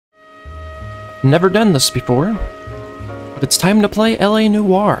Never done this before, but it's time to play LA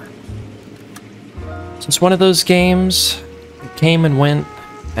Noire. It's one of those games that came and went,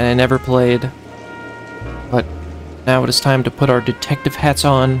 and I never played. But now it is time to put our detective hats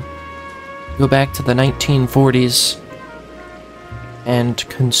on, go back to the 1940s, and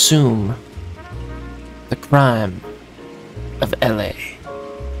consume the crime of LA.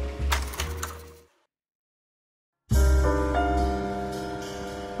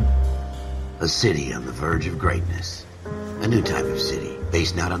 A city on the verge of greatness. A new type of city,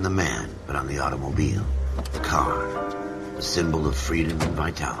 based not on the man, but on the automobile. The car. A symbol of freedom and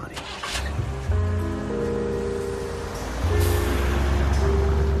vitality.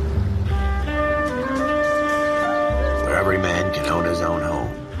 Where every man can own his own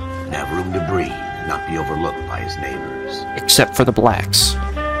home, and have room to breathe, and not be overlooked by his neighbors. Except for the blacks.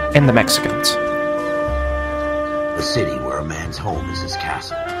 And the Mexicans. A city where a man's home is his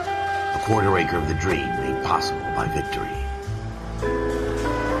castle. A quarter acre of the dream made possible by victory.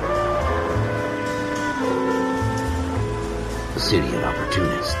 A city of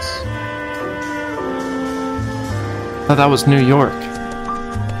opportunists. I thought that was New York.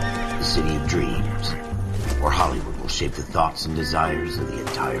 A city of dreams, where Hollywood will shape the thoughts and desires of the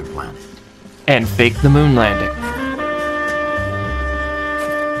entire planet. And fake the moon landing.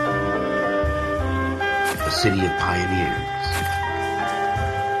 A city of pioneers.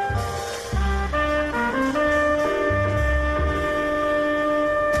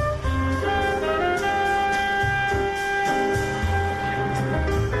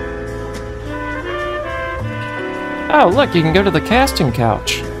 Oh, look, you can go to the casting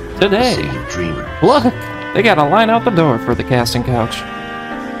couch. Today. A city of dreamers. Look, they got a line out the door for the casting couch.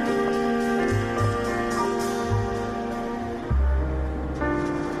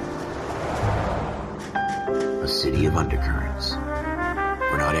 A city of undercurrents,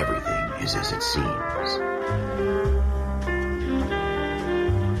 where not everything is as it seems.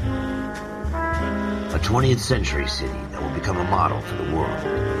 A 20th century city that will become a model for the world.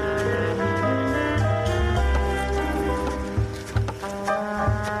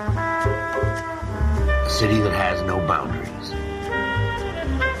 A city that has no boundaries,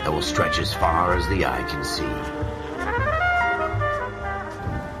 that will stretch as far as the eye can see.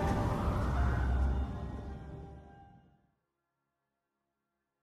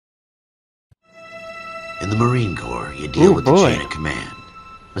 In the Marine Corps, you deal with the chain of command.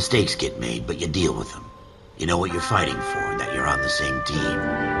 Mistakes get made, but you deal with them. You know what you're fighting for, and that you're on the same team.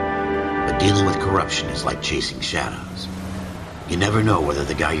 But dealing with corruption is like chasing shadows. You never know whether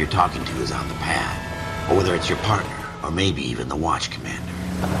the guy you're talking to is on the pad, or whether it's your partner, or maybe even the watch commander.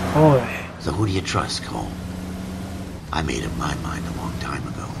 Boy. So who do you trust, Cole? I made up my mind a long time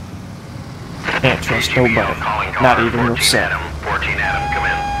ago. Can't trust nobody. Not even yourself. 14 Adam, come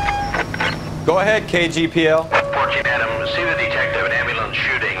in. Go ahead, KGPL. 14 Adam, see the detective in ambulance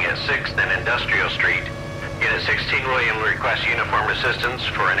shooting at 6th and Industrial Street. Unit 16 William requests uniformed assistance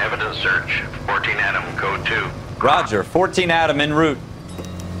for an evidence search. 14 Adam, code 2. Roger, 14 Adam en route.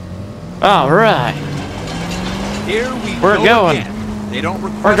 Alright. Here We're going. Again. They don't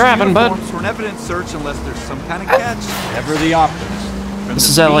request We're driving, bud. uniforms for an evidence search unless there's some kind of catch. Ever the optimist. From This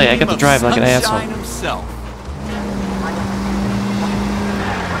the is LA, I beam get to of drive like an asshole. Sunshine himself.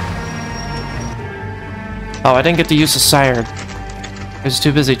 Oh, I didn't get to use the siren. I was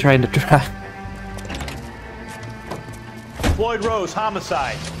too busy trying to drive. Floyd Rose,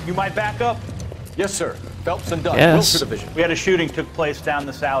 homicide. You might back up? Yes, sir. Phelps and Dunn, Yes. Wilshire Division. We had a shooting took place down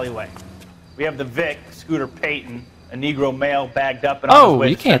this alleyway. We have the Vic, Scooter Payton, a Negro male bagged up and on his Oh, way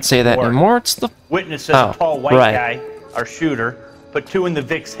you to can't say that work. anymore. It's the... Witness says Oh, a tall white right. guy, our shooter, put 2 in the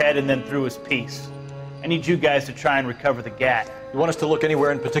Vic's head and then threw his piece. I need you guys to try and recover the gat. You want us to look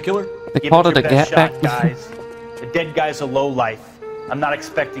anywhere in particular? They Give called it it a your best gat shot, back. guys. The dead guy's a low life. I'm not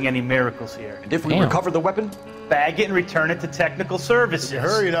expecting any miracles here. And if we Damn. recover the weapon? Bag it and return it to technical services.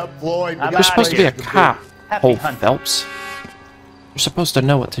 Hurry it up, Floyd. I'm You're supposed to be a outta here. cop, Happy old hunting. Phelps. You're supposed to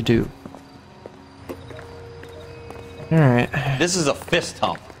know what to do. Alright. This is a fist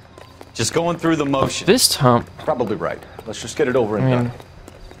hump. Just going through the A motion. fist hump? Probably right. Let's just get it over and I mean, done.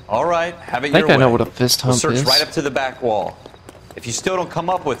 All right, have it I think your I know way. what a fist We'll hump search is. right up to the back wall. If you still don't come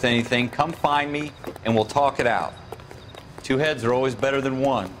up with anything, come find me and we'll talk it out. 2 heads are always better than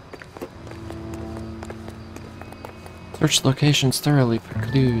 1. Search locations thoroughly for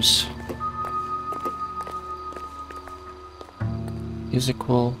clues. Music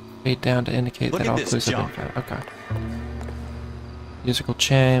will fade down to indicate Look that at all this clues have junk. been found. Okay. Musical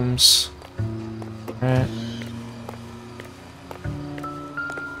chimes. Alright.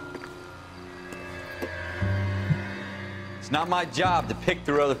 It's not my job to pick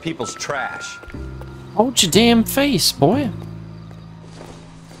through other people's trash. Hold your damn face, boy.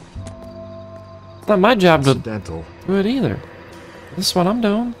 It's not my job to do it either. This is what I'm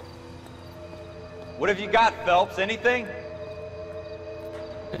doing. What have you got, Phelps? Anything?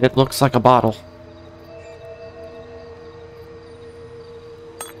 It looks like a bottle.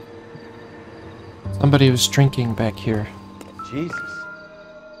 Somebody was drinking back here. Jesus.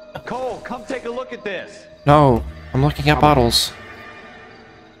 Cole, come take a look at this. No, I'm looking at bottles.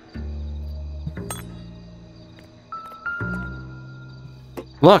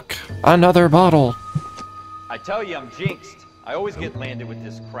 Look, another bottle. I tell you, I'm jinxed. I always get landed with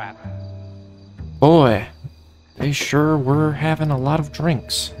this crap. Boy, they sure were having a lot of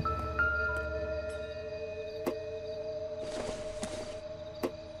drinks.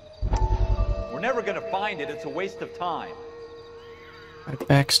 We're never gonna find it. It's a waste of time.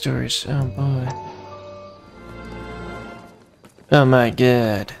 Backstories, oh boy. Oh my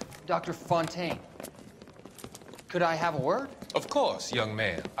god. Dr. Fontaine, could I have a word? Of course, young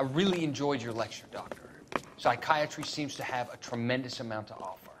man. I really enjoyed your lecture, Doctor. Psychiatry seems to have a tremendous amount to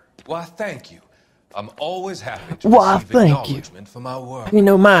offer. Why, thank you. I'm always happy to Why, receive thank you. acknowledgement for my work. Pay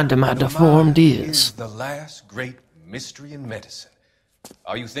no mind to my No deformed mind ears. is the last great mystery in medicine.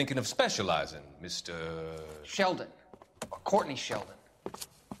 Are you thinking of specializing, Mr. Sheldon, or Courtney Sheldon.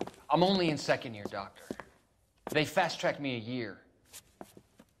 I'm only in second year, Doctor. They fast-tracked me a year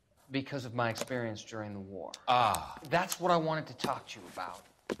because of my experience during the war. Ah. That's what I wanted to talk to you about.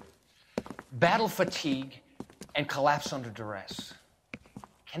 Battle fatigue and collapse under duress.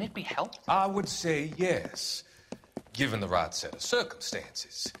 Can it be helped? I would say yes, given the right set of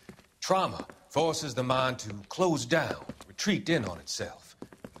circumstances. Trauma forces the mind to close down, retreat in on itself.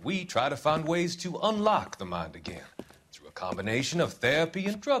 We try to find ways to unlock the mind again through a combination of therapy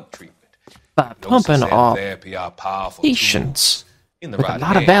and drug treatment. By pumping off therapy are powerful patients in the with right a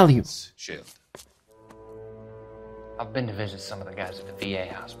lot of value. Sheldon. I've been to visit some of the guys at the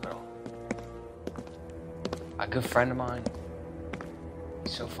VA hospital. A good friend of mine,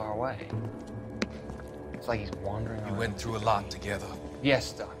 he's so far away. It's like he's wandering around. We went through a lot together.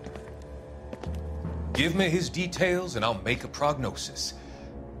 Yes, Doctor. Give me his details and I'll make a prognosis.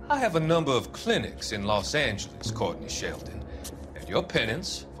 I have a number of clinics in Los Angeles, Courtney Sheldon, and your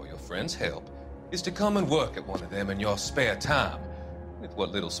penance, for your friend's help, is to come and work at one of them in your spare time, with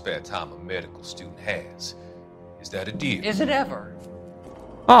what little spare time a medical student has. Is that a deal? Is it ever?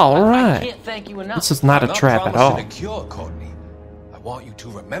 All I right. can't thank you enough. This is not I'm a trap at all. promising a cure, Courtney. I want you to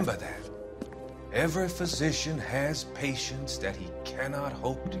remember that. Every physician has patients that he cannot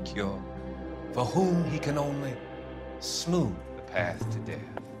hope to cure, for whom he can only smooth the path to death.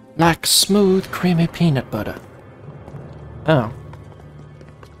 Like smooth, creamy peanut butter. Oh.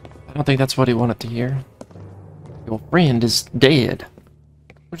 I don't think that's what he wanted to hear. Your friend is dead.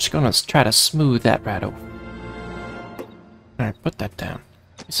 We're just gonna try to smooth that right over. Alright, put that down.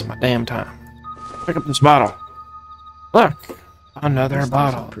 This is my damn time. Pick up this bottle. Look! Another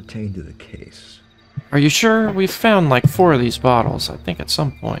bottle. Pertain to the case. Are you sure? We've found like 4 of these bottles, I think, at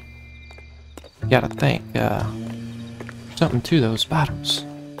some point. You gotta think, something to those bottles.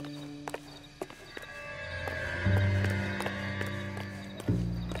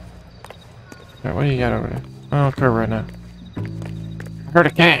 Alright, what do you got over there? Oh, okay, right now. I heard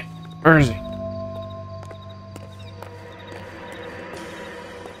a cat. Where is he?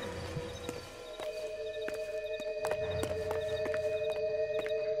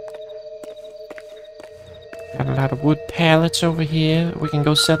 Got a lot of wood pallets over here. We can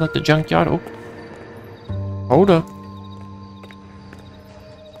go sell at the junkyard. Oh. Hold up.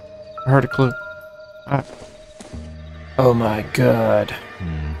 I heard a clue. Oh my god.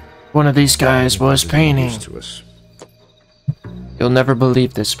 One of these guys was painting. You'll never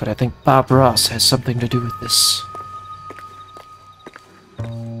believe this, but I think Bob Ross has something to do with this.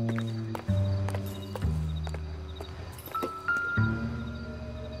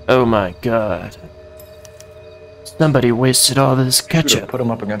 Oh my god. Somebody wasted all this ketchup. Put him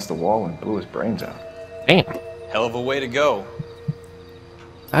up against the wall and blew his brains out. Damn. Hell of a way to go.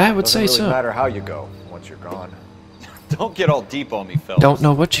 I would say Doesn't really so. matter how you go once you're gone. Don't get all deep on me, fellas. Don't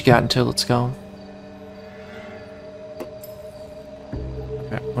know what you got until it's gone.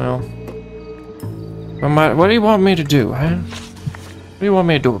 Okay, well. What do you want me to do, huh? What do you want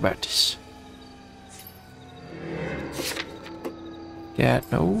me to do about this? Yeah,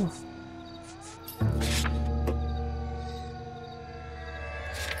 no.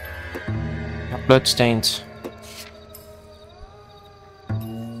 Bloodstains.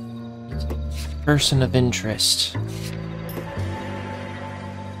 Person of interest.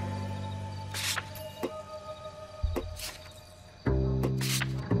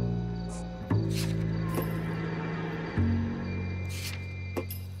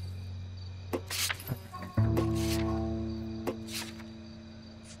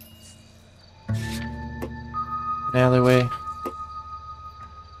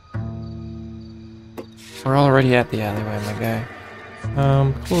 We're already at the alleyway, my guy.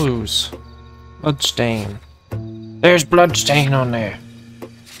 Clues. Bloodstain. There's bloodstain on there.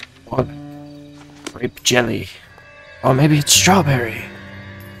 What? Grape jelly. Or maybe it's strawberry.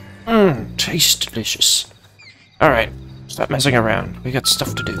 Tastes delicious. Alright, stop messing around. We got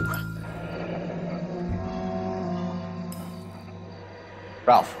stuff to do.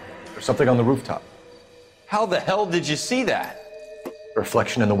 Ralph, there's something on the rooftop. How the hell did you see that? A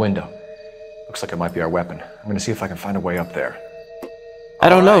reflection in the window. Looks like it might be our weapon. I'm gonna see if I can find a way up there. I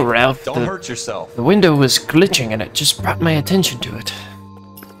don't know, Ralph. Don't hurt yourself. The window was glitching and it just brought my attention to it.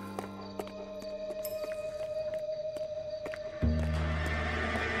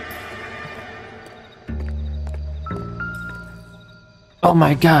 Oh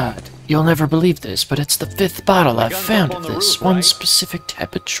my god, you'll never believe this, but it's the 5th bottle I've found of this one specific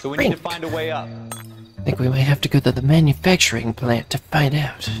type of drink. So we need to find a way up. I think we may have to go to the manufacturing plant to find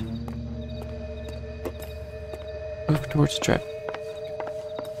out. Move towards the trap.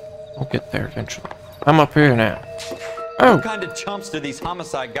 We'll get there eventually. I'm up here now. Oh! What kind of chumps do these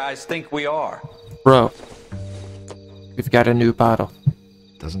homicide guys think we are? Bro, we've got a new bottle.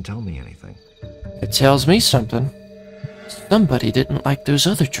 Doesn't tell me anything. It tells me something. Somebody didn't like those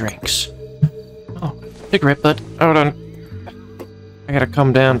other drinks. Oh, cigarette butt. Hold on. I gotta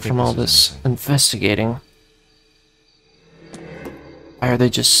come down from all this investigating. Why are they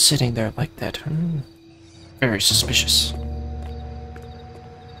just sitting there like that? Very suspicious.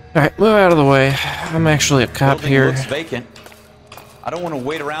 Alright, move out of the way. I'm actually a cop Building here. looks vacant. I don't want to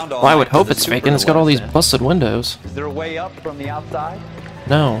wait around all Well, I would night for hope the it's super vacant. to It's got all let us these in. busted windows. Is there a way up from the outside?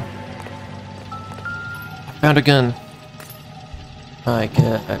 No. I found a gun. My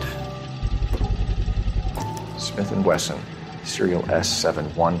god. Smith & Wesson, serial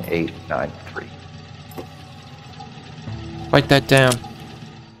S71893. Write that down.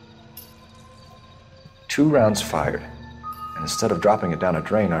 2 rounds fired. And instead of dropping it down a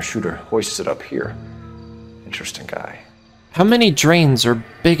drain, our shooter hoists it up here. Interesting guy. How many drains are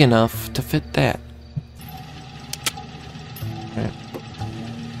big enough to fit that? Okay.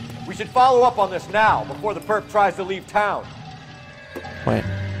 We should follow up on this now, before the perp tries to leave town. Wait.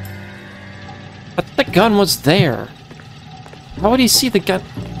 But the gun was there. How would he see the gun?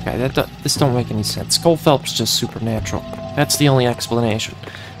 Okay, this don't make any sense. Cole Phelps just supernatural. That's the only explanation.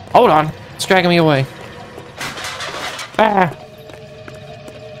 Hold on. It's dragging me away. Ah!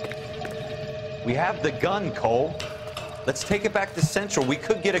 We have the gun, Cole. Let's take it back to Central. We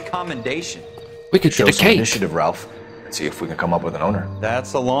could get a commendation. We could Show get a some cake. initiative, Ralph, and see if we can come up with an owner.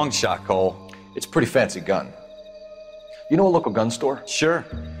 That's a long shot, Cole. It's a pretty fancy gun. You know a local gun store? Sure.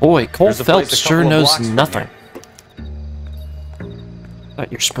 Boy, Cole There's a place Phelps a sure couple of knows blocks from nothing. here.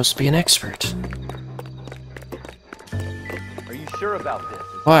 Thought you're supposed to be an expert. Are you sure about this?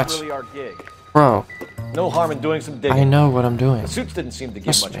 Is What? this really our gig? Bro, No harm in doing some digging. I know what I'm doing. The suits didn't seem to give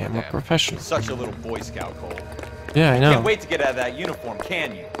Trust much me, of a I'm a damn. professional. Such a little Boy Scout, Cole. Yeah, I know. Can't wait to get out of that uniform,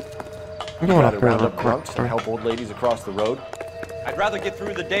 can you? I'm going up Rather here round real up quick. drunks and help old ladies across the road. I'd rather get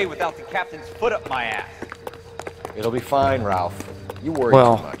through the day without the captain's foot up my ass. It'll be fine, Ralph. You worry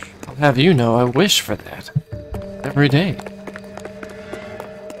Well, too much. I'll have you know I wish for that. Every day.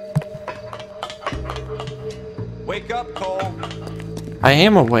 Wake up, Cole. I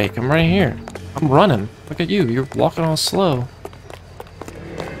am awake. I'm right here. I'm running. Look at you. You're walking all slow.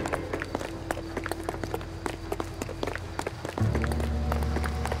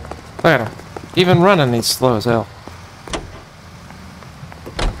 Look at him. Even running, he's slow as hell.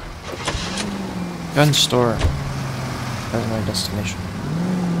 Gun store. That's my destination.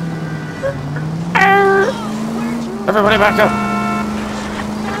 Everybody back up!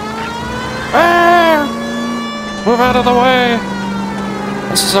 Move out of the way!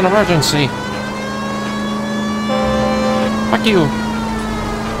 This is an emergency. Fuck you.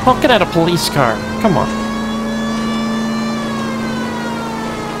 Don't get out a police car. Come on.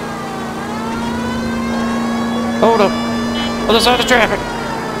 Hold up. Other side of traffic.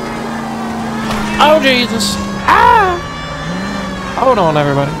 Oh, Jesus. Ah! Hold on,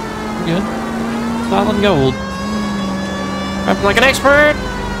 everybody. We're good. Solid gold. I'm like an expert.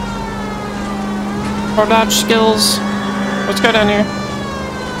 Or dodge skills. Let's go down here.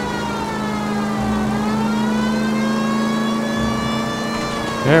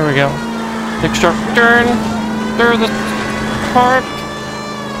 There we go. Take a sharp turn through the park.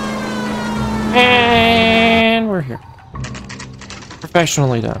 And we're here.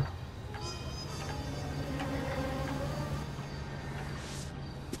 Professionally done.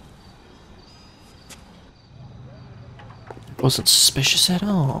 Wasn't suspicious at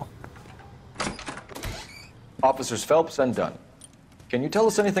all. Officers Phelps and Dunn. Can you tell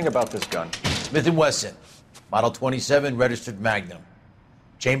us anything about this gun? Smith & Wesson, Model 27, registered Magnum.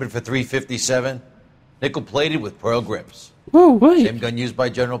 Chambered for .357, nickel-plated with pearl grips. Whoa, wait. Same gun used by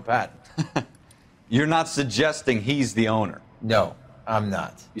General Patton. You're not suggesting he's the owner? No, I'm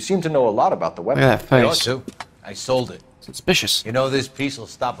not. You seem to know a lot about the weapon. Look at that I ought face. to. I sold it. Suspicious. You know, this piece will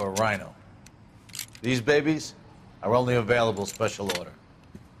stop a rhino. These babies are only available special order.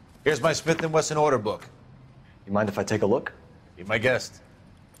 Here's my Smith & Wesson order book. You mind if I take a look? Be my guest.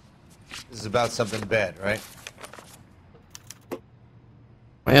 This is about something bad, right?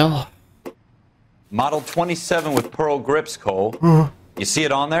 Well, Model 27 with pearl grips, Cole. You see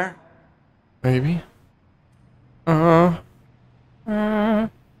it on there? maybe.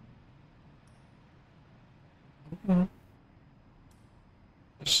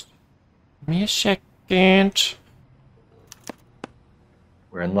 Just give me a second.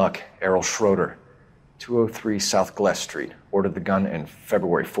 We're in luck. Errol Schroeder, 203 South Glass Street. Ordered the gun in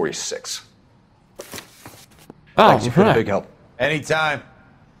February 46. Oh, Thanks, you've been a big help. Anytime.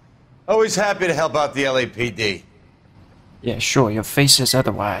 Always happy to help out the LAPD. Yeah, sure, your face says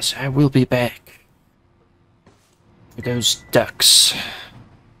otherwise. I will be back. For those ducks.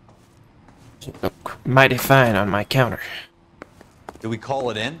 They look mighty fine on my counter. Do we call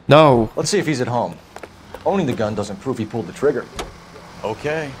it in? No. Let's see if he's at home. Owning the gun doesn't prove he pulled the trigger.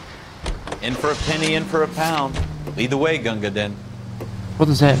 Okay. In for a penny, in for a pound. Lead the way, Gunga Din. What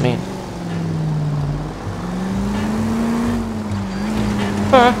does that mean?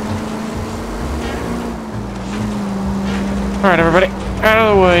 Alright, everybody. Out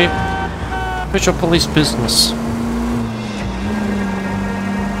of the way. Official police business.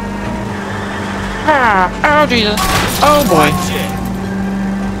 Oh, Jesus. Oh, boy.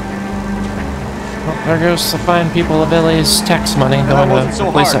 Well, there goes the fine people of LA's tax money going to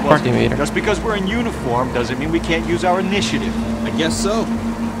replace that parking meter. Just because we're in uniform doesn't mean we can't use our initiative. I guess so.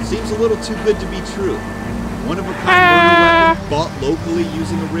 Seems a little too good to be true. One of a kind murder weapon bought locally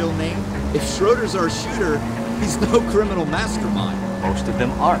using a real name. If Schroeder's our shooter, he's no criminal mastermind. Most of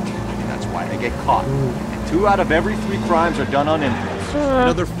them aren't. That's why they get caught. And 2 out of every 3 crimes are done on impulse.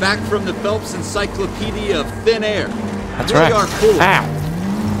 Another fact from the Phelps Encyclopedia of Thin Air. That's Really right. are cool. Ow.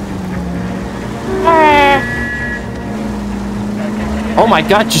 Oh my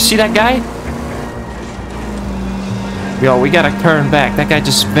god, did you see that guy? Yo, we gotta turn back. That guy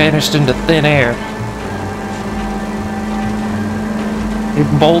just vanished into thin air. He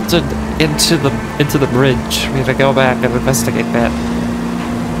bolted into the bridge. We gotta go back and investigate that.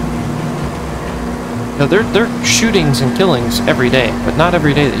 No, there are shootings and killings every day, but not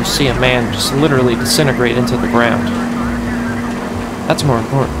every day that you see a man just literally disintegrate into the ground. That's more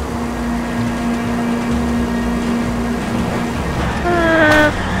important.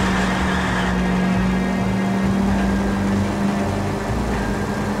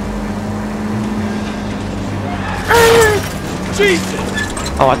 Jesus!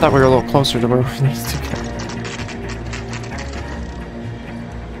 Oh, I thought we were a little closer to where we needed to go.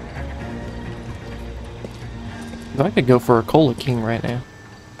 I could go for a Cola King right now.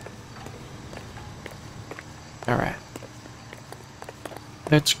 Alright.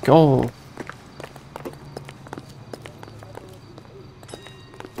 Let's go.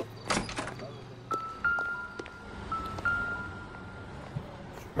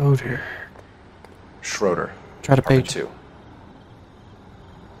 Schroeder. Try to page 2.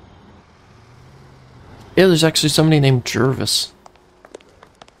 Yeah, there's actually somebody named Jervis.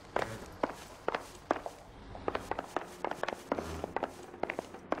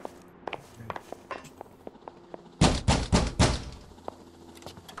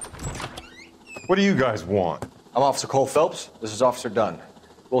 What do you guys want? I'm Officer Cole Phelps. This is Officer Dunn,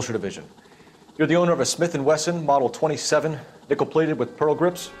 Wilshire Division. You're the owner of a Smith & Wesson Model 27, nickel-plated with pearl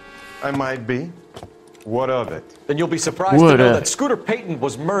grips? I might be. What of it? Then you'll be surprised to know that Scooter Payton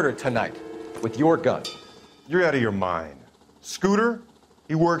was murdered tonight with your gun. You're out of your mind. Scooter?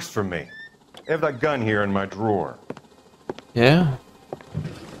 He works for me. I have that gun here in my drawer. Yeah?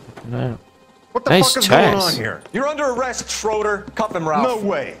 No. What the fuck is going on here? You're under arrest, Schroeder. Cuff him, Ralph. No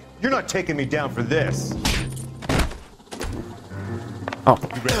way. You're not taking me down for this. Oh.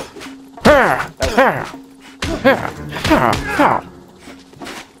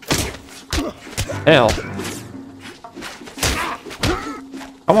 Hell.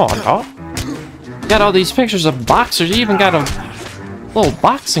 Come on, dog. You got all these pictures of boxers. You even got a little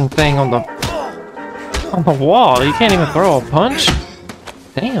boxing thing on the wall. You can't even throw a punch?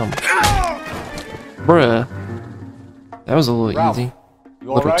 Damn. Bruh. That was a little easy. A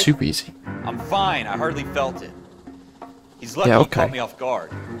little too easy. I'm fine. I hardly felt it. He's lucky Yeah, he okay. caught me off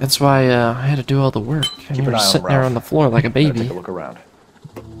guard. That's why I had to do all the work. And you were sitting there on the floor like a baby. Take a look around.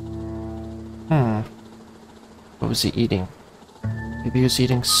 What was he eating? Maybe he was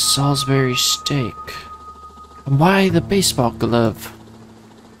eating Salisbury steak. And why the baseball glove?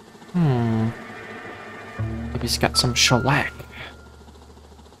 Maybe he's got some shellac.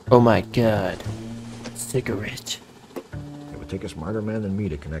 Oh my god. Cigarette. It would take a smarter man than me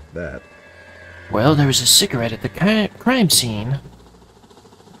to connect that. Well, there was a cigarette at the crime scene.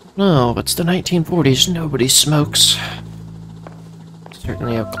 No, it's the 1940s. Nobody smokes.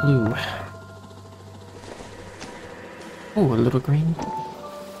 Certainly a clue. Oh, a little green.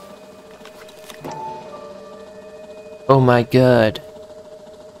 Oh my god.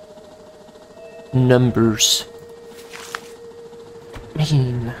 Numbers.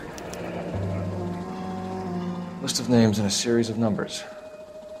 Mean. List of names and a series of numbers.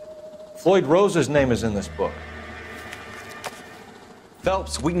 Floyd Rose's name is in this book.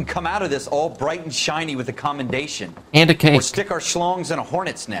 Phelps, we can come out of this all bright and shiny with a commendation. And a cake. Or stick our schlongs in a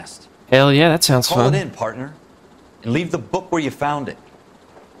hornet's nest. Hell yeah, that sounds fun. Call it in, partner. And leave the book where you found it.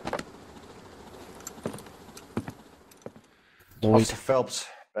 Lloyd. Officer Phelps,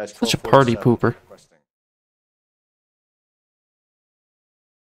 badge Such a party 1247. pooper.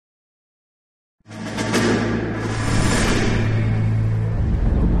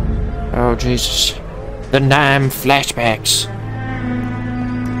 Oh, Jesus. The Nime flashbacks.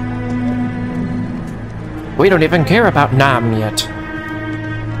 We don't even care about Nam yet.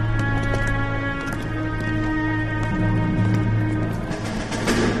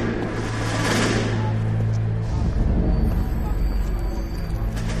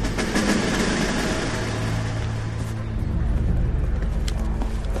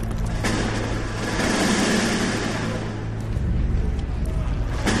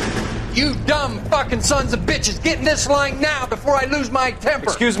 You dumb fucking sons of bitches, get in this line now before I lose my temper.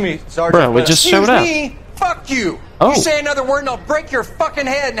 Excuse me, Sergeant. Bro, we just showed up. Excuse me? Fuck you. Oh. You say another word and I'll break your fucking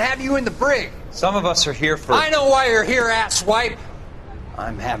head and have you in the brig. Some of us are here for... I know why you're here, asswipe.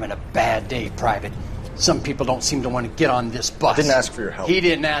 I'm having a bad day, Private. Some people don't seem to want to get on this bus. Didn't ask for your help. He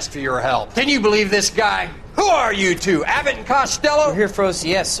didn't ask for your help. Can you believe this guy? Who are you two? Abbott and Costello? We're here for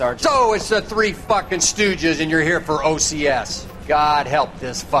OCS, Sergeant. So it's the three fucking stooges and you're here for OCS. God help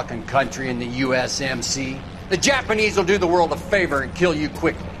this fucking country and the USMC. The Japanese will do the world a favor and kill you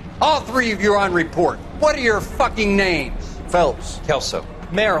quickly. All three of you are on report. What are your fucking names? Phelps. Kelso.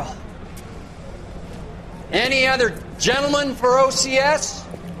 Merrill. Any other gentlemen for OCS?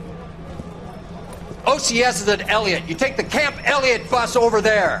 OCS is at Elliott. You take the Camp Elliott bus over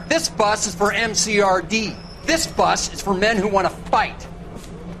there. This bus is for MCRD. This bus is for men who want to fight.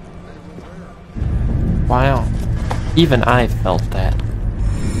 Wow. Even I felt that.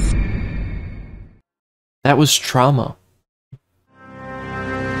 That was trauma.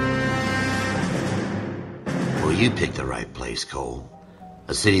 Well, you picked the right place, Cole.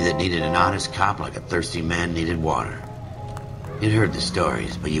 A city that needed an honest cop like a thirsty man needed water. You'd heard the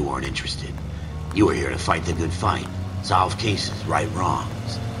stories, but you weren't interested. You were here to fight the good fight, solve cases, right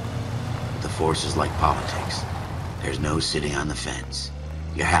wrongs. But the force is like politics. There's no sitting on the fence.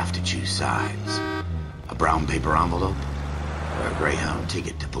 You have to choose sides. A brown paper envelope or a Greyhound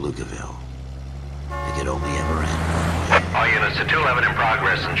ticket to Palookaville. It could only ever end one way. All units to 211 in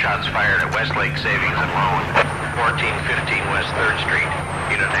progress and shots fired at Westlake Savings and Loan, 1415 West 3rd Street.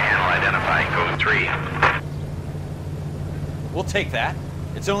 Unit to handle identify code 3. We'll take that.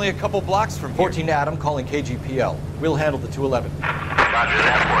 It's only a couple blocks from here. 14 Adam calling KGPL. We'll handle the 211. Roger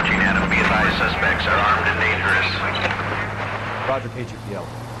that, 14 Adam. Be advised, suspects are armed and dangerous. Roger KGPL.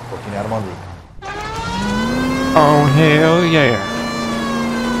 14 Adam en route. Oh, hell yeah.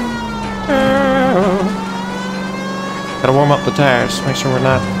 Gotta warm up the tires. Make sure we're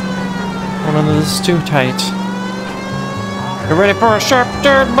not going into this too tight. You ready for a sharp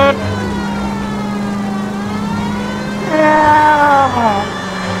turn, bud?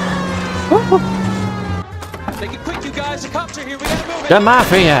 Make it quick, you guys. The cops are here. We gotta move it. The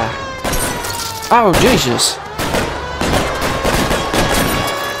Mafia! Oh, Jesus.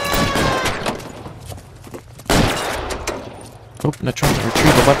 Open the trunk to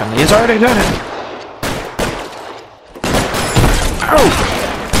retrieve the weapon. He's already done it! Oh!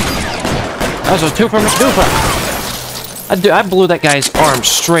 That was a two from McDoofa! I blew that guy's arm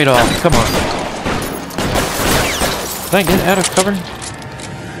straight off. Come on. Can I get out of cover?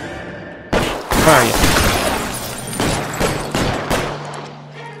 Where are you?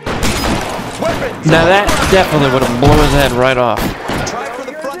 Now that definitely would have blown his head right off. Try for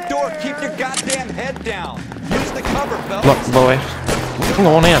the front door. Keep your goddamn head down. Use the cover, Phelps. Look, boy. I'm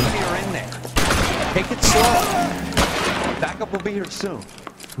going in. You're in there. Take it slow. Backup will be here soon.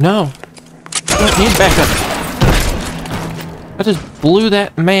 No. I don't need backup. I just blew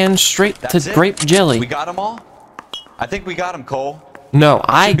that man straight That's to it? grape jelly. We got them all? I think we got them, Cole. No,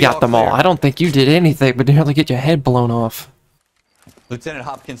 I got them all. clear. I don't think you did anything but nearly get your head blown off. Lieutenant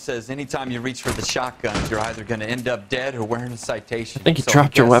Hopkins says anytime you reach for the shotguns, you're either going to end up dead or wearing a citation. I think you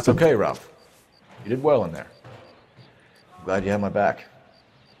dropped your weapon. It's okay, Ralph. You did well in there. I'm glad you had my back.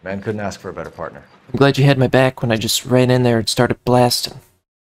 Man couldn't ask for a better partner. I'm glad you had my back when I just ran in there and started blasting.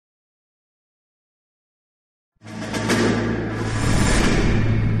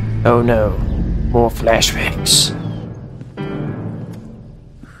 Oh no, more flashbacks.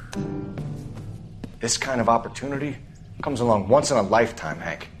 This kind of opportunity comes along once in a lifetime,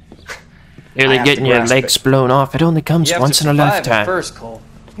 Hank. Nearly getting your legs blown off. It only comes once in a lifetime. First, Cole.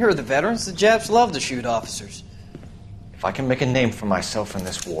 Here are the veterans. The Japs love to shoot officers. If I can make a name for myself in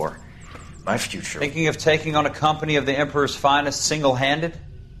this war, my future... Thinking of taking on a company of the Emperor's finest single-handed?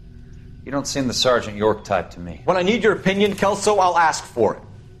 You don't seem the Sergeant York type to me. When I need your opinion, Kelso, I'll ask for it.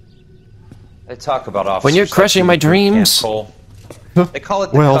 They talk about officers... When you're crushing my dreams... They call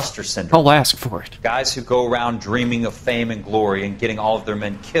it the Custer syndrome. I'll ask for it. Guys who go around dreaming of fame and glory and getting all of their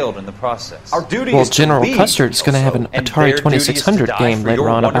men killed in the process. Our duty Well, is General to lead, Custer's gonna have an Atari 2600 game later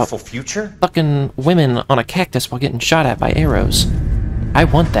on about future? fucking women on a cactus while getting shot at by arrows. I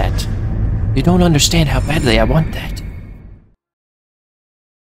want that. You don't understand how badly I want that.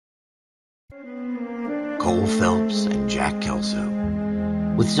 Cole Phelps and Jack Kelso.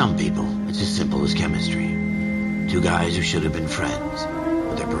 With some people, it's as simple as chemistry. Two guys who should have been friends,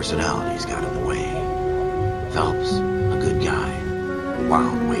 but their personalities got in the way. Phelps, a good guy,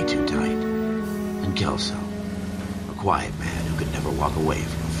 wound way too tight. And Kelso, a quiet man who could never walk away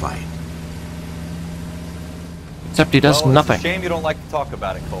from a fight. Except he does nothing. It's a shame you don't like to talk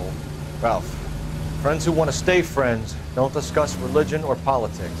about it, Cole. Ralph, friends who want to stay friends don't discuss religion or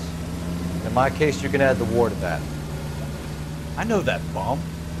politics. In my case, you can add the war to that. I know that bum.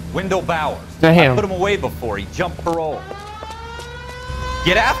 Wendell Bowers. Damn. I put him away before he jumped parole.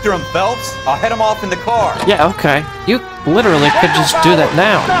 Get after him, Phelps. I'll head him off in the car. Yeah, okay. You literally could just do that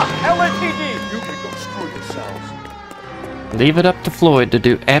now. LAPD! You can go screw yourselves. Leave it up to Floyd to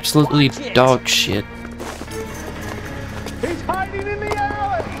do absolutely dog shit. He's hiding in the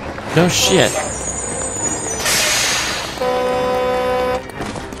alley! No shit.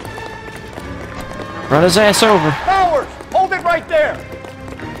 Run his ass over. Bowers! Hold it right there!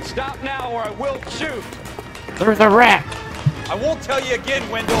 Stop now or I will shoot! There's a rat. I won't tell you again,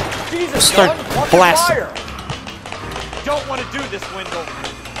 Wendell. Jesus, Start son, watch blasting. your fire! Don't want to do this, Wendell.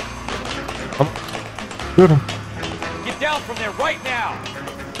 Get him. Get down from there right now.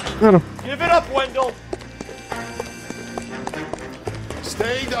 Get him. Give it up, Wendell!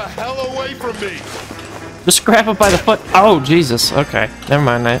 Stay the hell away from me! Just grab him by the foot. Oh, Jesus. Okay. Never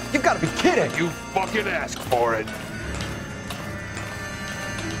mind that. You gotta be kidding! You fucking asked for it.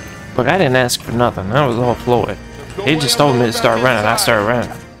 Look, I didn't ask for nothing. That was all Floyd. He just told me to start running. I started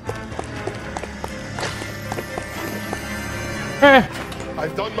running.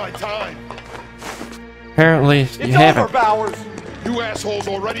 I've done my time. Apparently, you haven't. Bowers! You assholes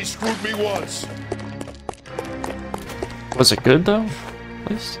already screwed me once. Was it good, though?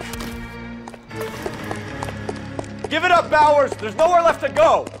 At least. Give it up, Bowers! There's nowhere left to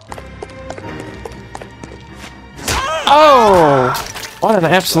go! Oh! What an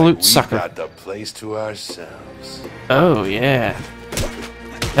absolute sucker. We got the place to ourselves. Oh, yeah.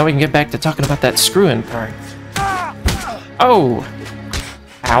 Now we can get back to talking about that screw-in part. Oh!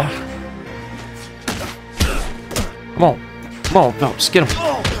 Ow. Come on. Come on, Phelps. Get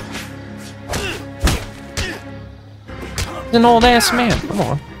him. He's an old-ass man. Come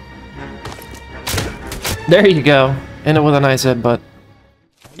on. There you go. End it with a nice headbutt.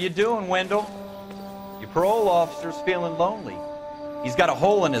 What you doing, Wendell? Your parole officer's feeling lonely. He's got a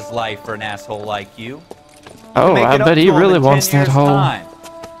hole in his life for an asshole like you. Oh, I bet he really wants that hole.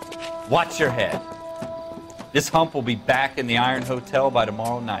 Watch your head. This hump will be back in the Iron Hotel by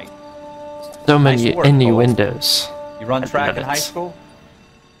tomorrow night. So many Nice work, innuendos. You run track in high school?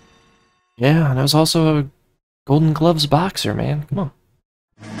 Yeah, and I was also a Golden Gloves boxer, man. Come on.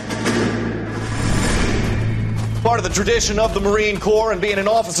 Part of the tradition of the Marine Corps and being an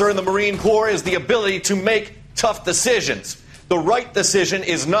officer in the Marine Corps is the ability to make tough decisions. The right decision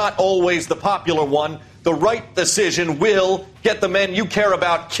is not always the popular one. The right decision will get the men you care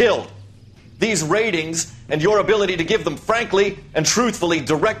about killed. These ratings and your ability to give them frankly and truthfully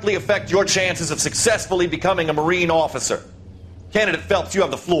directly affect your chances of successfully becoming a Marine officer. Candidate Phelps, you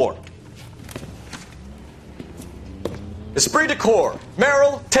have the floor. Esprit de Corps,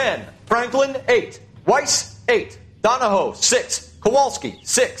 Merrill, 10. Franklin, 8. Weiss, 8. Donahoe, 6. Kowalski,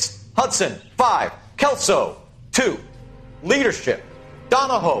 6. Hudson, 5. Kelso, 2. Leadership.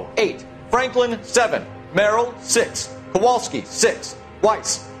 Donahoe, 8. Franklin, 7. Merrill, 6. Kowalski, 6.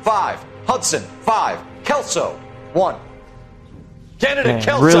 Weiss, 5. Hudson, 5. Kelso, 1. Candidate Man,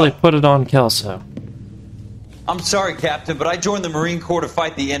 Kelso! really put it on Kelso. I'm sorry, Captain, but I joined the Marine Corps to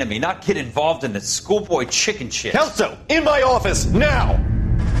fight the enemy, not get involved in this schoolboy chicken shit. Kelso, in my office, now!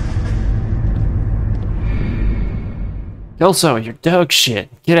 Kelso, you're dog shit.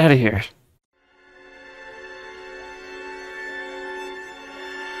 Get out of here.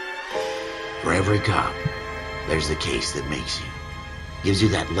 For every cop, there's the case that makes you. Gives you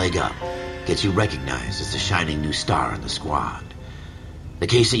that leg up. Gets you recognized as the shining new star in the squad. The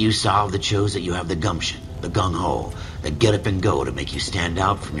case that you solve that shows that you have the gumption, the gung-ho, the get up and go to make you stand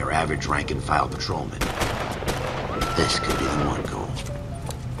out from your average rank-and-file patrolman. This could be the one, Cole.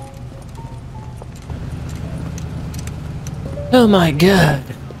 Oh my god.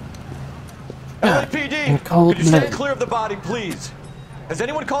 LAPD, In cold could you stand blood. clear of the body, please? Has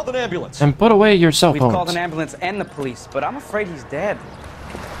anyone called an ambulance? And put away your cell We've called phones. an ambulance and the police, but I'm afraid he's dead.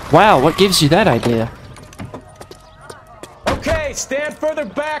 Wow, what gives you that idea? Okay, stand further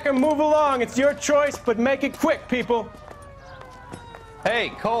back and move along. It's your choice, but make it quick, people. Hey,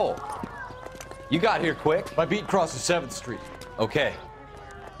 Cole. You got here quick. My beat crosses 7th Street. Okay.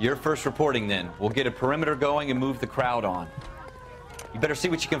 You're first reporting then. We'll get a perimeter going and move the crowd on. You better see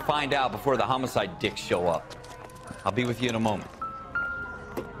what you can find out before the homicide dicks show up. I'll be with you in a moment.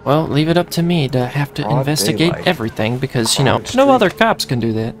 Well, leave it up to me to have to Broad investigate daylight. everything because, you know, Crowded no street. other cops can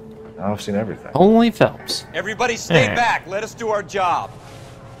do that. Now I've seen everything. Only Phelps. Everybody stay Yeah. back. Let us do our job.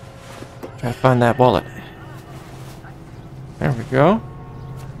 Try to find that wallet. There we go.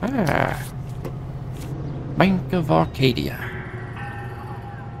 Ah. Bank of Arcadia.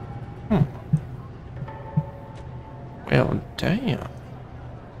 Well, damn.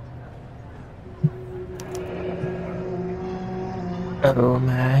 Oh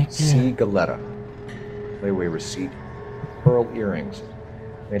my god. C. Galetta. Layaway receipt. Pearl earrings.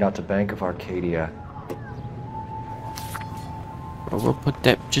 Made out to Bank of Arcadia. Well, we'll put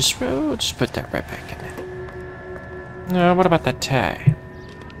that we'll just put that right back in there. No, what about that tie?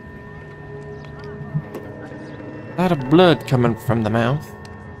 A lot of blood coming from the mouth.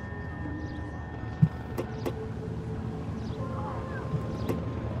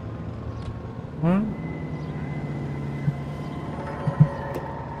 Well,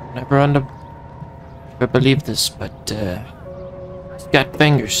 never believe this, but he's got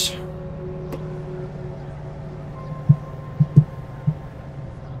fingers.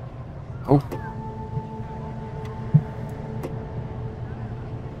 Oh.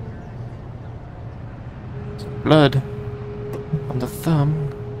 Some blood on the thumb.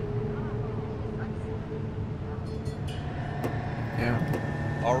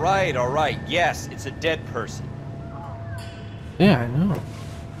 Yeah. All right, all right. Yes, it's a dead person. Yeah, I know.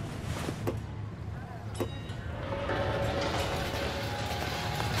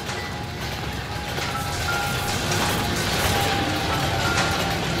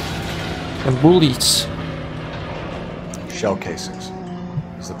 And bullies. Shell casings.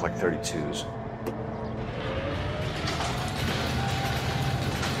 These look like 32s.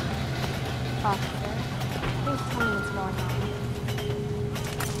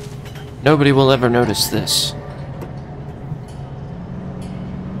 Nobody will ever notice this.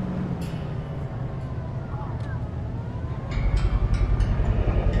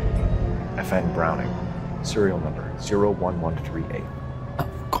 FN Browning. Serial number 01138.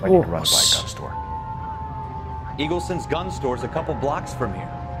 Of I need to run by a course. gun store. Eagleson's gun store's a couple blocks from here.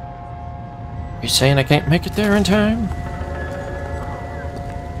 You saying I can't make it there in time?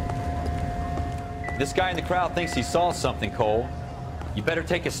 This guy in the crowd thinks he saw something, Cole. You better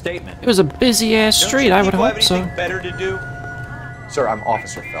take a statement. It was a busy ass Don't street, you I would people have hope so. anything better to do? Sir, I'm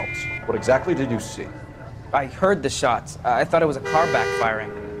Officer Phelps. What exactly did you see? I heard the shots. I thought it was a car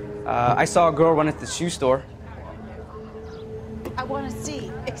backfiring. I saw a girl run at the shoe store. I want to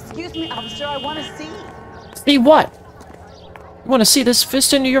see. Excuse me, officer, I want to see. See what? You want to see this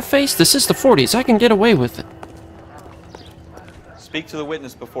fist into your face? This is the 40s. I can get away with it. Speak to the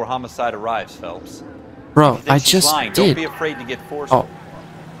witness before homicide arrives, Phelps. Bro, If you think I she's just lying, did. Don't be afraid to get forceful.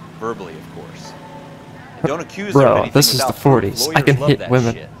 Oh. Verbally, of course. And don't accuse her of Bro, anything this is the without proof. 40s. I Lawyers can love hit that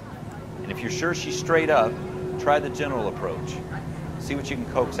women. shit. And if you're sure she's straight up, try the general approach. See what you can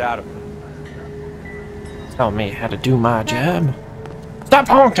coax out of her. Tell me how to do my job. Stop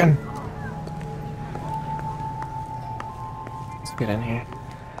honking! Let's get in here.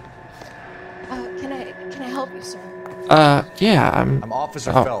 Can I help you, sir? Yeah, I'm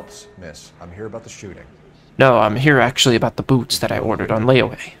Officer oh. Phelps, miss. I'm here about the shooting. No, I'm here actually about the boots that I ordered on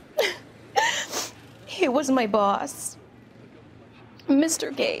layaway. He was my boss.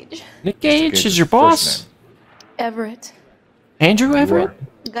 Mr. Gage. Nick Gage is your boss? Everett. Andrew Everett?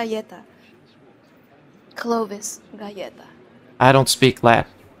 Galleta. Clovis Galleta. I don't speak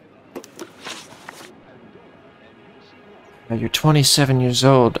Latin. Now you're 27 years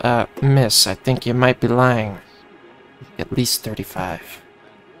old. Miss, I think you might be lying. At least 35.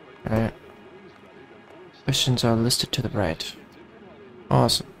 Alright. Questions are listed to the right.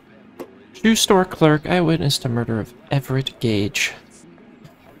 Awesome. Shoe store clerk, I witnessed the murder of Everett Gage.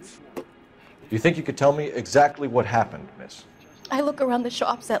 Do you think you could tell me exactly what happened, miss? I look around the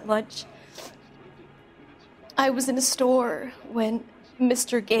shops at lunch. I was in a store when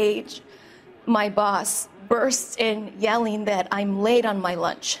Mr. Gage, my boss, bursts in yelling that I'm late on my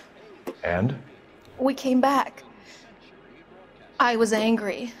lunch. And? We came back. I was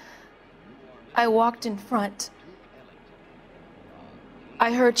angry. I walked in front.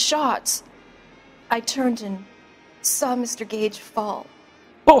 I heard shots. I turned and saw Mr. Gage fall.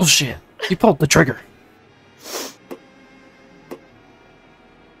 Bullshit! You pulled the trigger.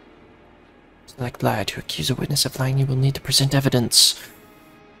 Select lie. To accuse a witness of lying, you will need to present evidence.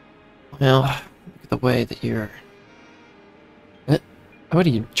 Well, look at the way that you're... What are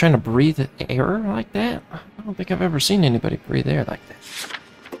you, trying to breathe air like that? I don't think I've ever seen anybody breathe air like that.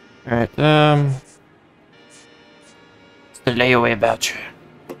 Alright, it's the layaway voucher.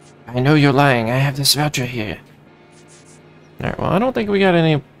 I know you're lying. I have this voucher here. Alright, well, I don't think we got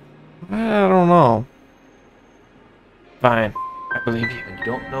any... I don't know. Fine. I believe you. And you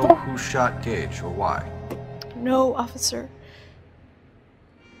don't know who shot Gage or why? No, officer.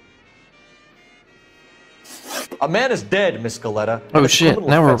 A man is dead, Miss Nicholad. Oh shit!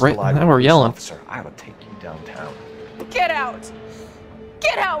 Now we're yelling. Officer, I ought to take you downtown. Get out!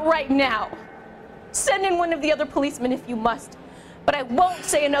 Get out right now! Send in one of the other policemen if you must, but I won't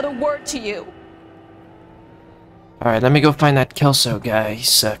say another word to you. Alright, let me go find that Kelso guy. He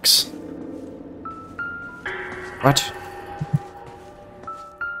sucks. What?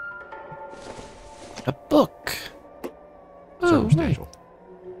 A book. Circumstantial.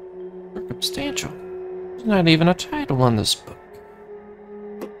 Circumstantial. There's not even a title on this book.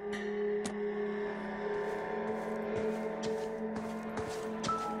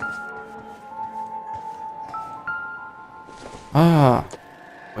 Ah.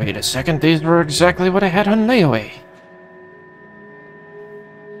 Wait a second, these were exactly what I had on layaway.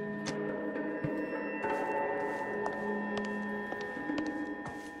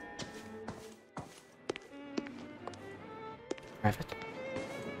 Private.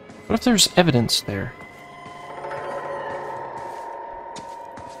 What if there's evidence there?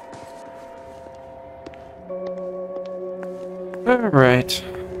 Alright.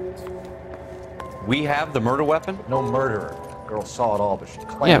 We have the murder weapon? No murderer. The girl saw it all, but she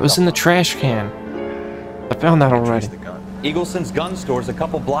claimed Yeah, it was in the trash can. I found that already. Eagleson's gun store's a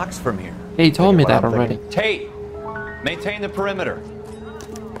couple blocks from here. Yeah, he told me that already. Tate, maintain the perimeter.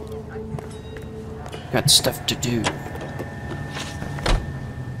 Got stuff to do.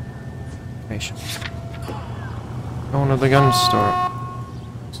 Patience. Going to the gun store.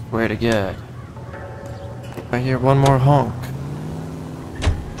 Swear to God. If I hear one more honk,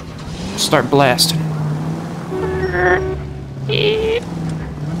 start blasting.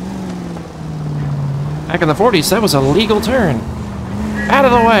 Back in the 40s, that was a legal turn. Out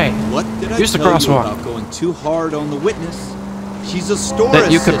of the way. What did I Use the tell you crosswalk. about going too hard on the witness? She's a store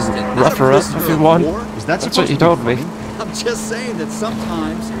That you could assistant, rough her up if you want. That's what you told me. I'm just saying that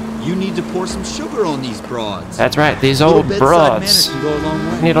sometimes you need to pour some sugar on these broads. That's right, these Little old bedside broads manner can go a long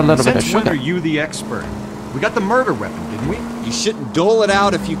way. need a little bit of Since when sugar. are you the expert? We got the murder weapon, didn't we? You shouldn't dole it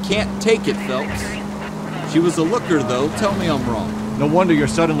out if you can't take it, Phelps. She was a looker, though. Tell me I'm wrong. No wonder you're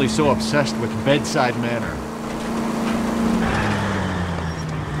suddenly so obsessed with bedside manner.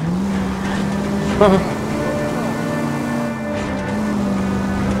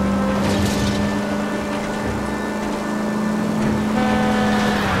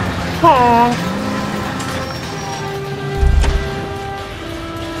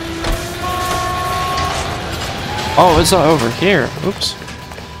 Oh, it's over here. Oops.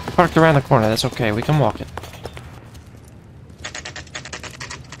 Parked around the corner. That's okay. We can walk it.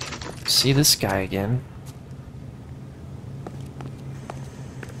 See this guy again.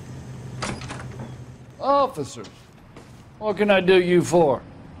 Officers, what can I do you for?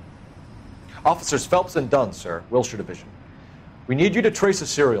 Officers Phelps and Dunn, sir, Wilshire Division. We need you to trace a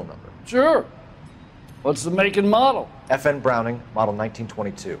serial number. Sure. What's the make and model? FN Browning, model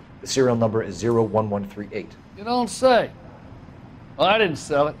 1922. The serial number is 01138. You don't say. Well, I didn't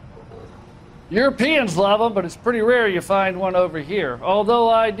sell it. Europeans love them, but it's pretty rare you find one over here. Although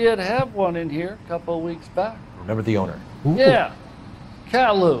I did have one in here a couple of weeks back. Remember the owner? Yeah.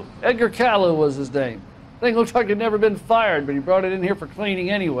 Kalu. Edgar Kalu was his name. Thing looks like he'd never been fired, but he brought it in here for cleaning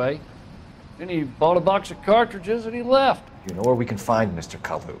anyway. Then he bought a box of cartridges and he left. You know where we can find Mr.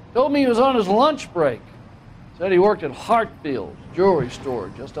 Kalu? Told me he was on his lunch break. Said he worked at Hartfield's jewelry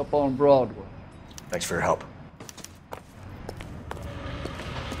store just up on Broadway. Thanks for your help.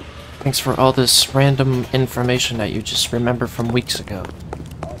 Thanks for all this random information that you just remember from weeks ago.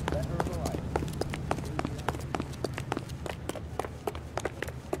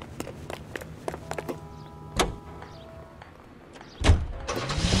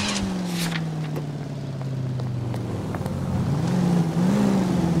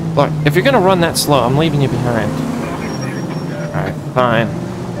 Look, if you're gonna run that slow, I'm leaving you behind. Alright, fine.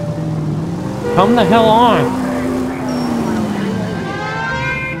 Come the hell on!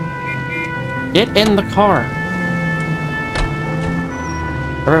 Get in the car!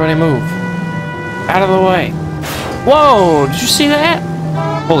 Everybody move. Out of the way. Whoa! Did you see that?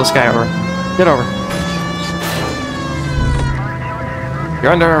 Pull this guy over. Get over.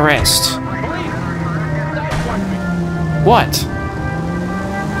 You're under arrest. What?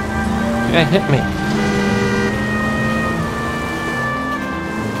 The guy hit me.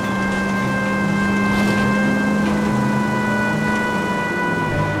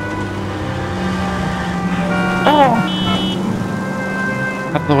 Oh!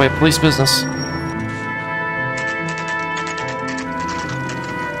 Out of the way, police business.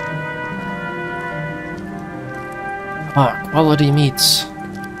 Ah, quality meats.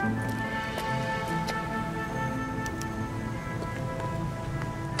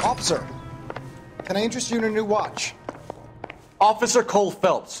 Officer, can I interest you in a new watch? Officer Cole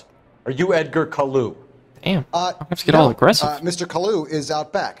Phelps, are you Edgar Kalu? Damn, I have to get all aggressive. Mr. Kalu is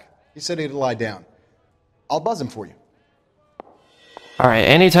out back. He said he'd lie down. I'll buzz him for you. Alright,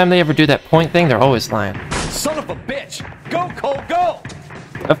 anytime they ever do that point thing, they're always lying. Son of a bitch! Go, Cole, go!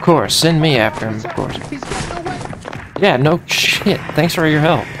 Of course, send me after him, of course. Yeah, no shit. Thanks for your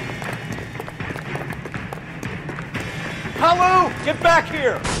help. Kalu, get back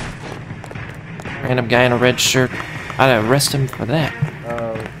here! Random guy in a red shirt. I'd arrest him for that.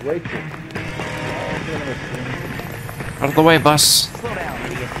 Rachel. Out of the way, bus. Slow down,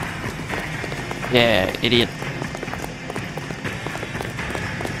 idiot. Yeah, idiot.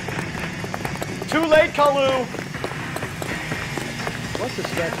 Too late, Kalu! What's the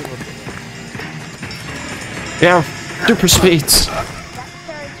statute of Yeah, super speeds.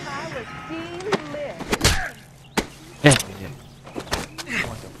 Yeah.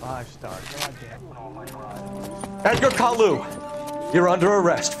 Edgar Kalu, you're under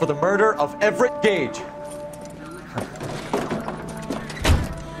arrest for the murder of Everett Gage.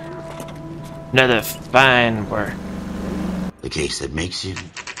 Another fine work. The case that makes you,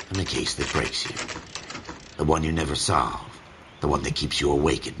 and the case that breaks you. The one you never solve. The one that keeps you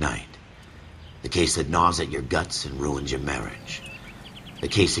awake at night. The case that gnaws at your guts and ruins your marriage. The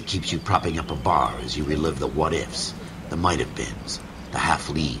case that keeps you propping up a bar as you relive the what-ifs, the might-have-beens, the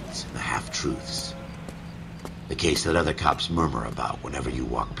half-leads, and the half-truths. The case that other cops murmur about whenever you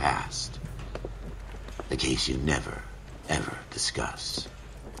walk past. The case you never, ever discuss.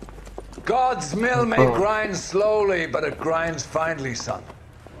 God's mill may grind slowly, but it grinds finely, son.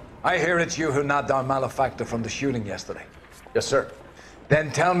 I hear it's you who nabbed our malefactor from the shooting yesterday. Yes, sir.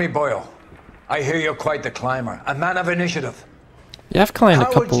 Then tell me, Boyle. I hear you're quite the climber, a man of initiative. Yeah, I've climbed a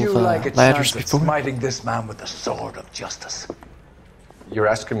How couple would you of like a ladders chance at before. smiting this man with the sword of justice? You're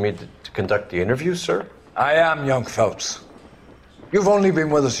asking me to conduct the interview, sir? I am, young Phelps. You've only been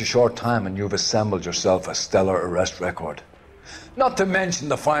with us a short time and you've assembled yourself a stellar arrest record. Not to mention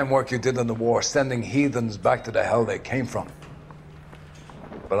the fine work you did in the war, sending heathens back to the hell they came from.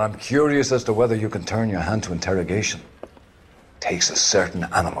 But I'm curious as to whether you can turn your hand to interrogation. Takes a certain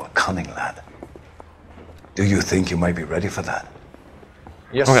animal cunning, lad. Do you think you might be ready for that?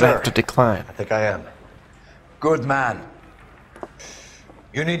 Yes, I'm sir. gonna have to decline. I think I am. Good man.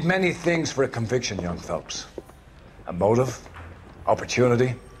 You need many things for a conviction, young Phelps. A motive,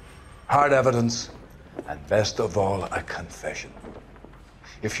 opportunity, hard evidence, and best of all, a confession.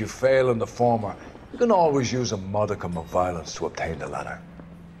 If you fail in the former, you can always use a modicum of violence to obtain the latter.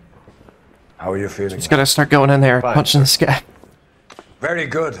 How are you feeling? Just gotta start going in there, punching this guy. Very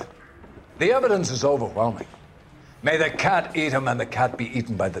good. The evidence is overwhelming. May the cat eat him and the cat be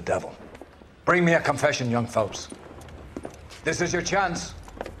eaten by the devil. Bring me a confession, young Phelps. This is your chance.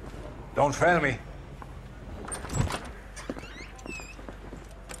 Don't fail me.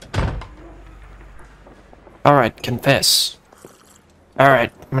 Alright, confess.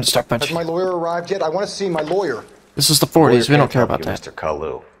 Alright, I'm gonna start Has punching. my lawyer arrived yet? I want to see my lawyer. This is the 40s, we don't care about that. Mr.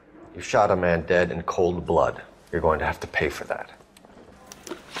 Kalu. You shot a man dead in cold blood. You're going to have to pay for that.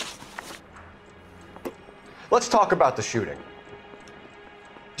 Let's talk about the shooting.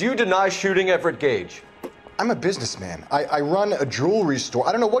 Do you deny shooting Everett Gage? I'm a businessman. I run a jewelry store.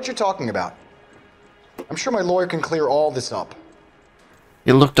 I don't know what you're talking about. I'm sure my lawyer can clear all this up.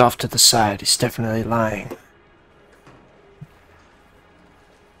 He looked off to the side. He's definitely lying.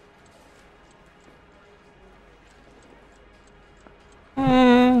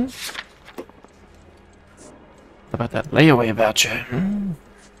 What about that layaway voucher?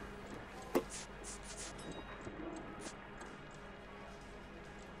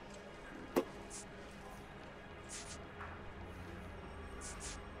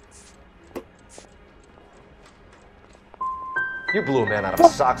 You blew a man out of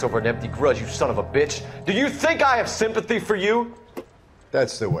his socks over an empty grudge, you son of a bitch. Do you think I have sympathy for you?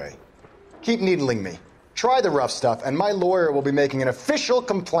 That's the way. Keep needling me. Try the rough stuff, and my lawyer will be making an official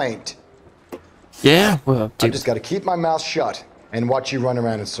complaint. Yeah, well, I just got to keep my mouth shut and watch you run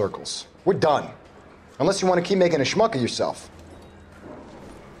around in circles. We're done. Unless you want to keep making a schmuck of yourself.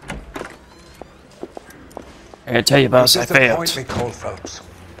 I tell you, boss, I failed. Phelps.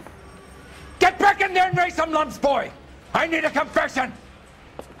 Get back in there and raise some lumps, boy! I need a confession!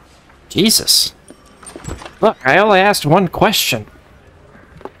 Jesus. Look, I only asked one question.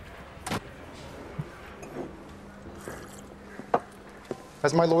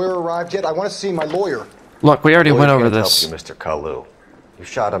 Has my lawyer arrived yet? I want to see my lawyer. Look, we already went over this. Help you, Mr. Kalu. You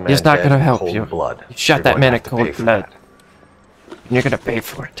shot a man He's not dead going to in help cold you. blood. You shot You're that going man to in have to cold pay for blood. that. And you're going to pay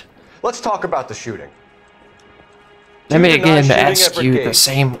for it. Let's talk about the shooting. Let me again shooting ask Everett you Gage? the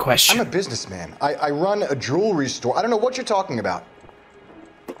same question. I'm a businessman. I run a jewelry store. I don't know what you're talking about.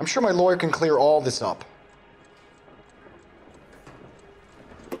 I'm sure my lawyer can clear all this up.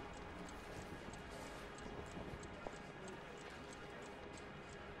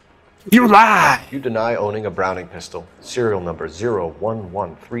 You lie! You deny owning a Browning pistol, serial number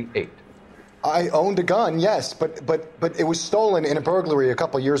 01138. I owned a gun, yes, but it was stolen in a burglary a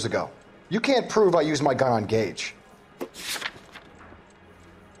couple years ago. You can't prove I used my gun on Gage.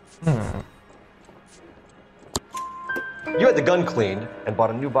 You had the gun cleaned and bought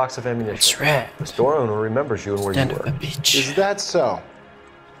a new box of ammunition. That's right. The store owner remembers you and where you were. Is that so?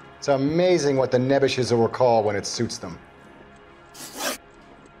 It's amazing what the nebbishes will recall when it suits them.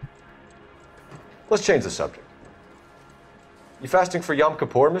 Let's change the subject. You fasting for Yom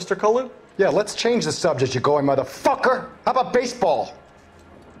Kippur, Mr. Kalu? Yeah, let's change the subject, you going motherfucker. How about baseball?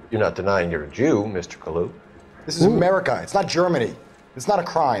 You're not denying you're a Jew, Mr. Kalu. This is America. It's not Germany. It's not a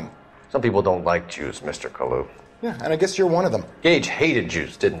crime. Some people don't like Jews, Mr. Kalu. Yeah, and I guess you're one of them. Gage hated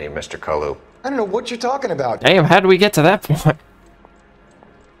Jews, didn't he, Mr. Kalu? I don't know what you're talking about. Damn, how did we get to that point?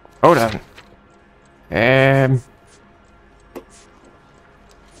 Hold on.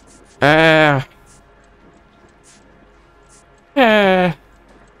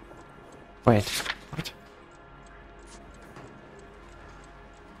 Wait. What?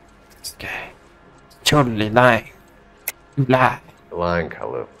 This guy is totally lying. You lie. You're lying,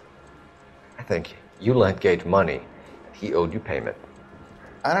 Kalu. I think you lent Gage money, and he owed you payment.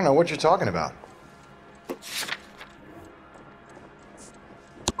 I don't know what you're talking about.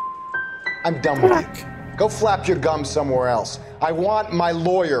 I'm done with you. Go flap your gums somewhere else. I want my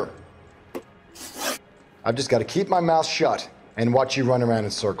lawyer. I've just got to keep my mouth shut and watch you run around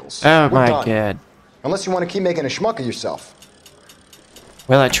in circles. Oh We're my done. god. Unless you want to keep making a schmuck of yourself.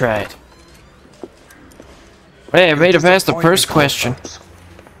 Well, I tried. Hey, I made it past the first question.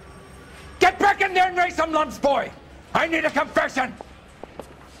 Get back in there and raise some lumps, boy! I need a confession!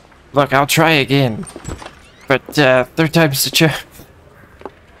 Look, I'll try again. But, third time's the charm.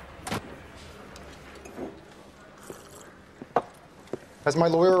 Has my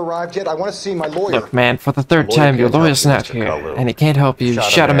lawyer arrived yet? I want to see my lawyer. Look, man, for the third time, your lawyer's not here. And he can't help you.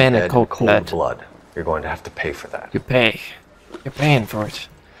 Shot a man in cold blood. You're going to have to pay for that. You pay. You're paying for it.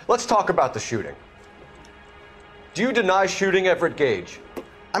 Let's talk about the shooting. Do you deny shooting Everett Gage?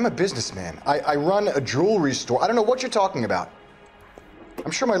 I'm a businessman. I run a jewelry store. I don't know what you're talking about.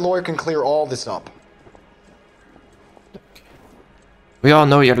 I'm sure my lawyer can clear all this up. We all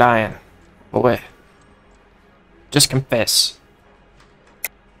know you're lying. Boy. Just confess.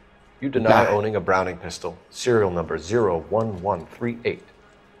 You deny owning a Browning pistol, serial number 01138.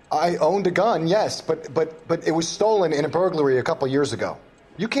 I owned a gun, yes, but it was stolen in a burglary a couple years ago.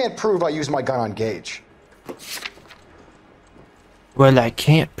 You can't prove I used my gun on Gage. Well, I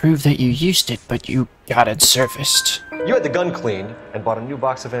can't prove that you used it, but you got it serviced. You had the gun cleaned and bought a new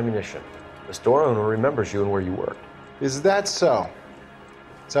box of ammunition. The store owner remembers you and where you worked. Is that so?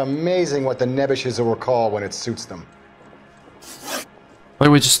 It's amazing what the nebbishes will recall when it suits them. Why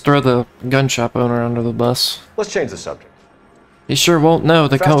don't we just throw the gun shop owner under the bus? Let's change the subject. He sure won't know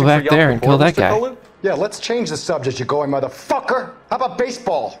to Fasting come back for Yom there and Kippur, kill that Mr. guy. Kalu? Yeah, let's change the subject, you going motherfucker. How about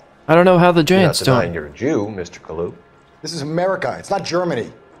baseball? I don't know how the Giants You're not doing. denying you're a Jew, Mr. Kalu. This is America. It's not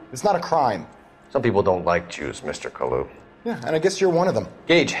Germany. It's not a crime. Some people don't like Jews, Mr. Kalu. Yeah, and I guess you're one of them.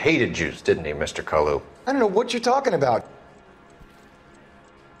 Gage hated Jews, didn't he, Mr. Kalu? I don't know what you're talking about.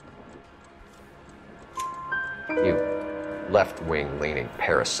 You left-wing leaning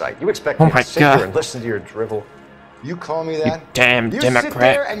parasite. You expect Oh me my to sit God. here and listen to your drivel? You call me that? Damn you Democrat. sit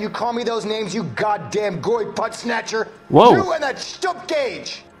there and you call me those names, you goddamn goy putt snatcher. Whoa. You and that stup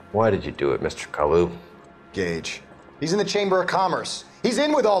Gage. Why did you do it, Mr. Kalu? Gage. He's in the Chamber of Commerce. He's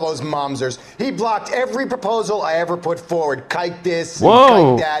in with all those momsers. He blocked every proposal I ever put forward. Kite this and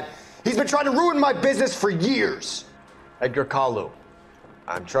Whoa. kite that. He's been trying to ruin my business for years. Edgar Kalu,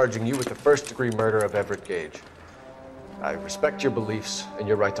 I'm charging you with the first-degree murder of Everett Gage. I respect your beliefs and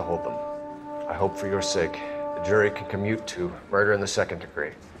your right to hold them. I hope for your sake the jury can commute to murder in the second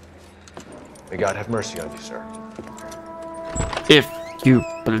degree. May God have mercy on you, sir. If you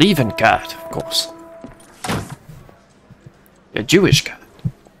believe in God, of course. A Jewish God.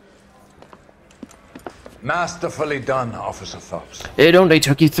 Masterfully done, Officer Phelps. It only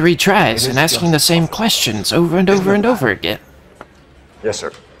took you 3 tries It and is asking the just same questions over and over and over again. Yes,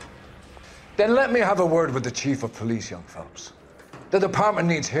 sir. Then let me have a word with the Chief of Police, young Phelps. The department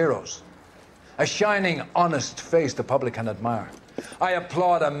needs heroes. A shining, honest face the public can admire. I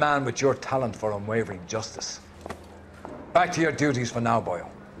applaud a man with your talent for unwavering justice. Back to your duties for now, Boyle.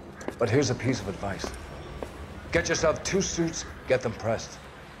 But here's a piece of advice. Get yourself 2 suits, get them pressed.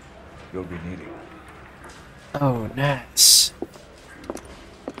 You'll be needing them. Oh, nice.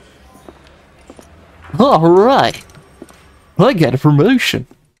 Alright. I got a promotion.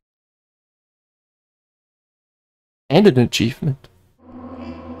 And an achievement.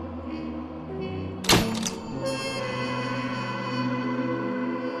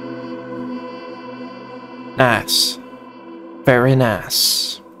 Nice. Very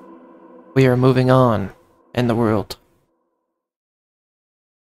nice. We are moving on in the world.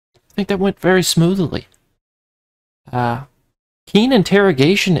 I think that went very smoothly. Keen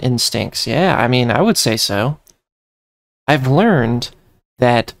interrogation instincts. Yeah, I mean, I would say so. I've learned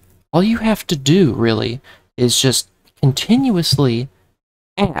that all you have to do, really, is just continuously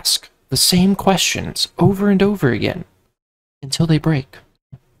ask the same questions over and over again until they break.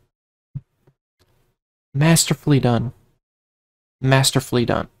 Masterfully done. Masterfully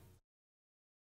done.